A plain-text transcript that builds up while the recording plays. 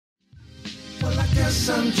Guess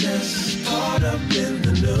I'm just caught up in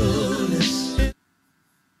the newness.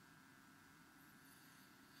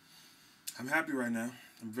 I'm happy right now.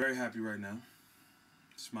 I'm very happy right now.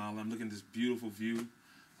 Smile. I'm looking at this beautiful view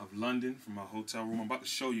of London from my hotel room. I'm about to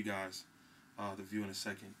show you guys the view in a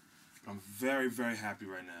second. But I'm very, very happy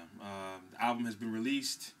right now. The album has been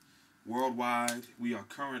released worldwide. We are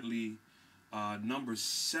currently number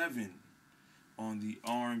 7 on the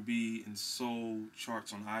R&B and soul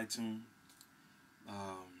charts on iTunes.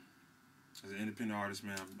 As an independent artist,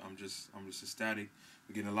 man, I'm just ecstatic.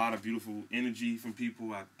 We're getting a lot of beautiful energy from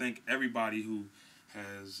people. I thank everybody who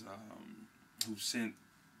has who sent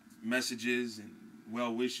messages and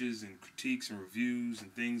well wishes and critiques and reviews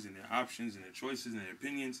and things and their options and their choices and their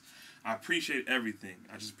opinions. I appreciate everything.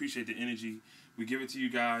 I just appreciate the energy. We give it to you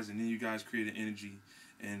guys, and then you guys create an energy.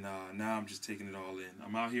 And now I'm just taking it all in.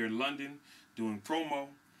 I'm out here in London doing promo.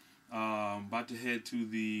 About to head to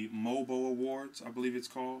the MOBO Awards, I believe it's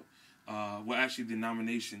called. Well, actually, the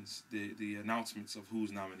nominations, the announcements of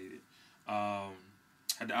who's nominated.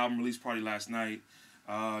 Had the album release party last night.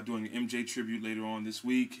 Doing an MJ tribute later on this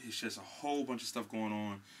week. It's just a whole bunch of stuff going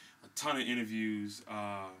on. A ton of interviews.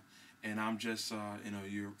 And I'm just in a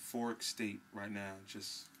euphoric state right now,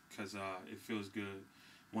 just because it feels good.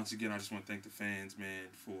 Once again, I just want to thank the fans, man,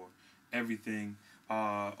 for everything.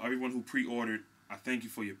 Everyone who pre-ordered, I thank you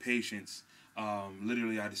for your patience.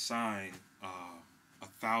 Literally, I had to sign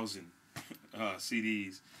 1,000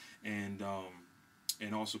 CDs, and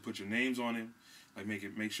also put your names on them, like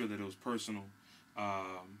make sure that it was personal,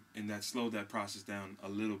 and that slowed that process down a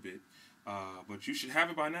little bit. But you should have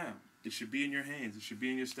it by now. It should be in your hands. It should be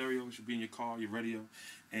in your stereo. It should be in your car, your radio,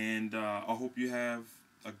 and I hope you have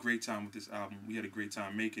a great time with this album. We had a great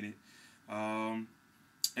time making it. And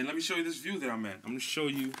let me show you this view that I'm at. I'm going to show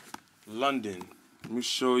you London. Let me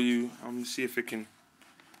show you. I'm going to see if it can.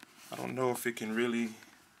 I don't know if it can really.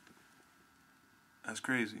 That's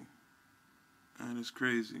crazy. That is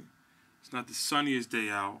crazy. It's not the sunniest day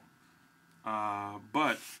out,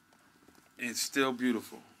 but it's still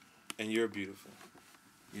beautiful. And you're beautiful.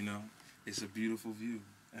 You know, it's a beautiful view.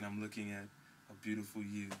 And I'm looking at a beautiful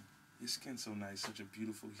you. Your skin's so nice, such a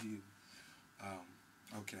beautiful hue.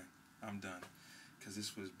 Okay, I'm done. Because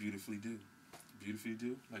this was beautifully do. Beautifully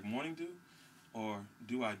do? Like morning dew? Or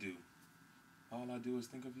do I do? All I do is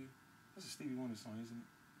think of you? That's a Stevie Wonder song, isn't it?